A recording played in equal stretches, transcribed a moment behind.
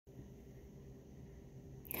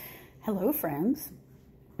Hello friends,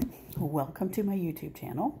 welcome to my YouTube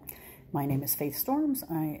channel. My name is Faith Storms.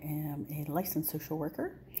 I am a licensed social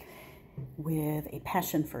worker with a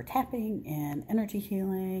passion for tapping and energy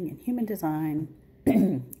healing and human design.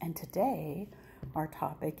 And today our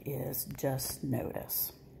topic is just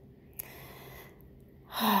notice.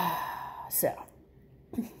 So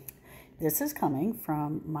this is coming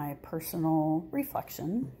from my personal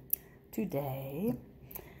reflection today.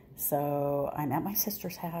 So I'm at my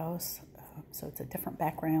sister's house, so it's a different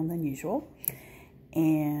background than usual.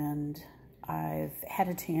 And I've had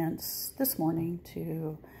a chance this morning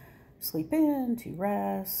to sleep in, to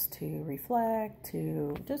rest, to reflect,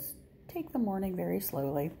 to just take the morning very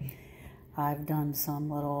slowly. I've done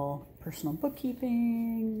some little personal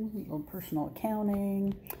bookkeeping, little personal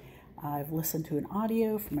accounting. I've listened to an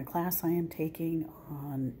audio from a class I am taking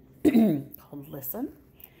on called Listen,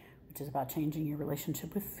 which is about changing your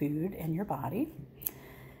relationship with food and your body.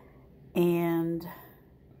 And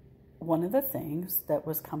one of the things that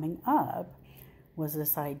was coming up was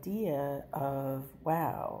this idea of,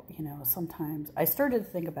 wow, you know, sometimes I started to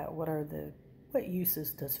think about what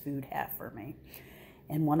uses does food have for me?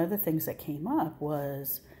 And one of the things that came up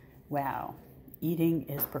was, wow, eating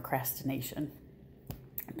is procrastination.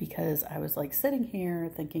 Because I was like sitting here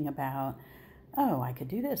thinking about, oh, I could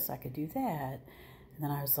do this, I could do that. And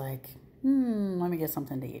then I was like, let me get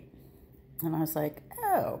something to eat. And I was like,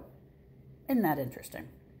 oh, isn't that interesting?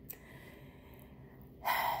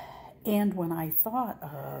 And when I thought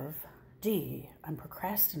of, gee, I'm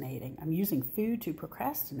procrastinating, I'm using food to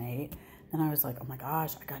procrastinate, then I was like, oh my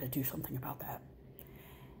gosh, I got to do something about that.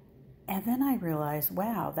 And then I realized,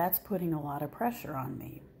 wow, that's putting a lot of pressure on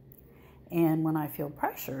me. And when I feel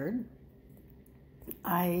pressured,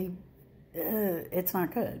 it's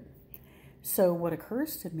not good. So what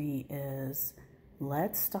occurs to me is,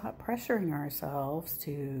 let's stop pressuring ourselves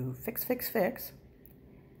to fix.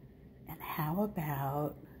 And how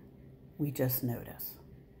about we just notice?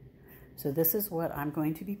 So this is what I'm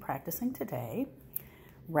going to be practicing today.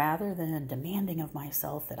 Rather than demanding of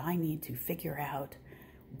myself that I need to figure out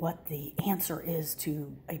what the answer is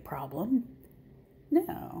to a problem,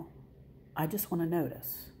 no, I just want to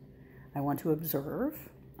notice. I want to observe.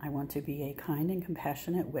 I want to be a kind and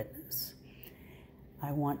compassionate witness.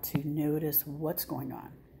 I want to notice what's going on.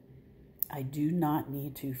 I do not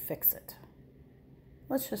need to fix it.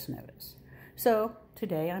 Let's just notice. So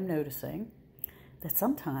today I'm noticing that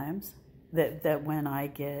sometimes that when I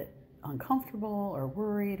get uncomfortable or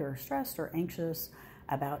worried or stressed or anxious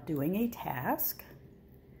about doing a task,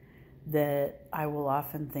 that I will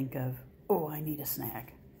often think of, oh, I need a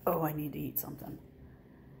snack. Oh, I need to eat something.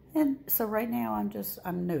 And so right now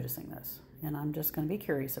I'm noticing this, and I'm just going to be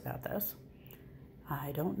curious about this.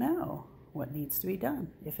 I don't know what needs to be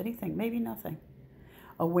done. If anything, maybe nothing.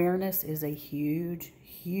 Awareness is a huge,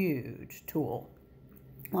 huge tool.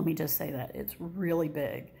 Let me just say that. It's really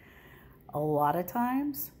big. A lot of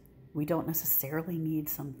times, we don't necessarily need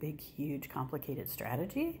some big, huge, complicated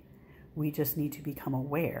strategy. We just need to become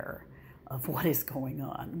aware of what is going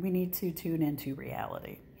on. We need to tune into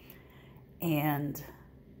reality. And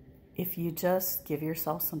if you just give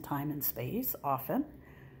yourself some time and space, often,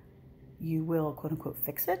 you will, quote unquote,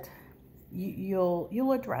 fix it.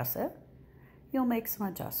 You'll address it. You'll make some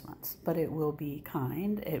adjustments, but it will be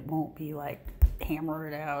kind. It won't be like hammer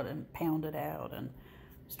it out and pound it out and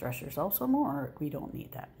stress yourself some more. We don't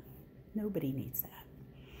need that. Nobody needs that.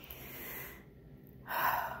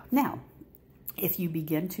 Now, if you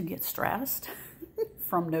begin to get stressed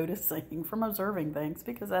from noticing, from observing things,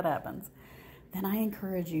 because that happens, then I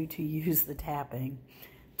encourage you to use the tapping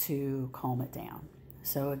to calm it down.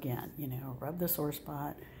 So again, rub the sore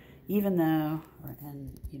spot, even though,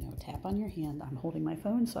 tap on your hand. I'm holding my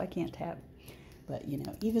phone, so I can't tap. But,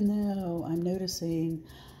 even though I'm noticing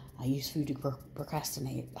I use food to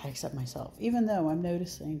procrastinate, I accept myself. Even though I'm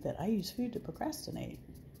noticing that I use food to procrastinate,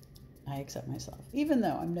 I accept myself. Even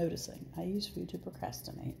though I'm noticing I use food to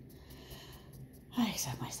procrastinate, I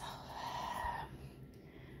accept myself.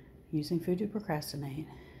 Using food to procrastinate.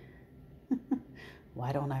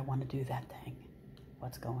 Why don't I want to do that thing?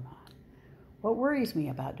 What's going on? What worries me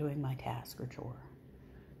about doing my task or chore?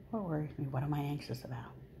 What worries me? What am I anxious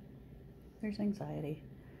about? There's anxiety.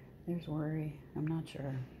 There's worry. I'm not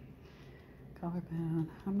sure. Collarbone.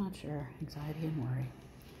 I'm not sure. Anxiety and worry.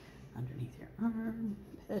 Underneath your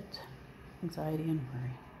armpit. Anxiety and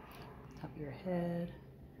worry. Top of your head.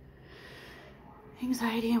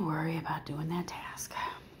 Anxiety and worry about doing that task.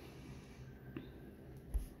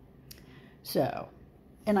 So,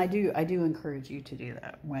 and I do encourage you to do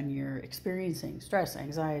that when you're experiencing stress,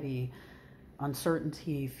 anxiety,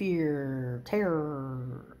 uncertainty, fear,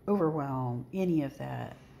 terror, overwhelm, any of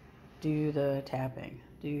that, do the tapping.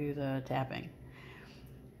 Do the tapping.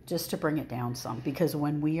 Just to bring it down some. Because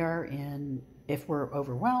when we are if we're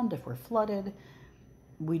overwhelmed, if we're flooded,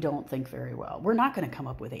 we don't think very well. We're not going to come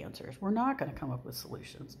up with answers. We're not going to come up with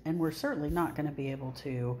solutions. And we're certainly not going to be able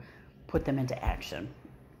to put them into action.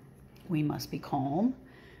 We must be calm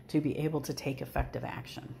to be able to take effective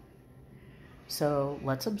action. So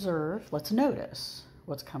let's observe, let's notice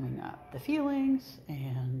what's coming up, the feelings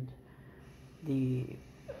and the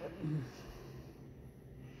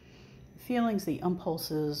the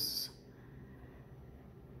impulses,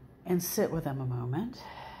 and sit with them a moment,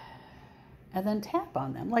 and then tap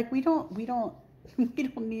on them. Like we don't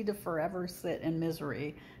need to forever sit in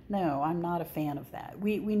misery. No, I'm not a fan of that.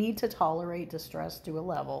 We need to tolerate distress to a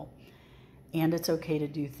level, and it's okay to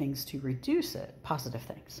do things to reduce it, positive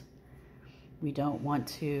things. We don't want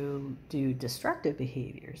to do destructive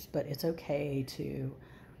behaviors, but it's okay to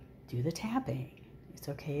do the tapping. It's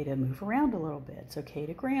okay to move around a little bit. It's okay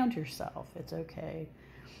to ground yourself. It's okay.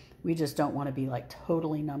 We just don't want to be like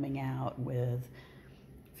totally numbing out with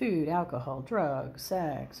food, alcohol, drugs,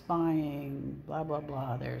 sex, buying, blah, blah,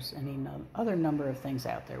 blah. There's any other number of things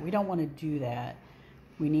out there. We don't want to do that.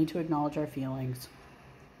 We need to acknowledge our feelings,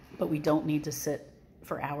 but we don't need to sit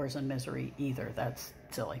for hours in misery either. That's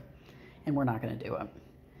silly, and we're not going to do it.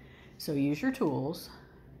 So use your tools,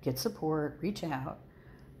 get support, reach out,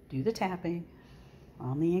 do the tapping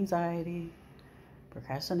on the anxiety,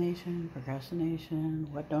 procrastination,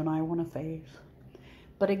 what don't I want to face?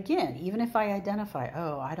 But again, even if I identify,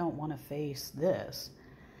 oh, I don't want to face this,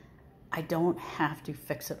 I don't have to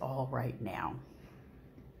fix it all right now.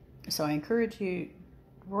 So I encourage you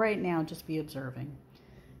right now, just be observing.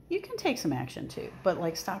 You can take some action too, but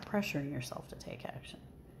like stop pressuring yourself to take action.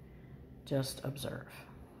 Just observe.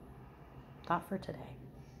 Thought for today.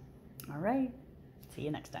 All right. See you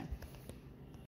next time.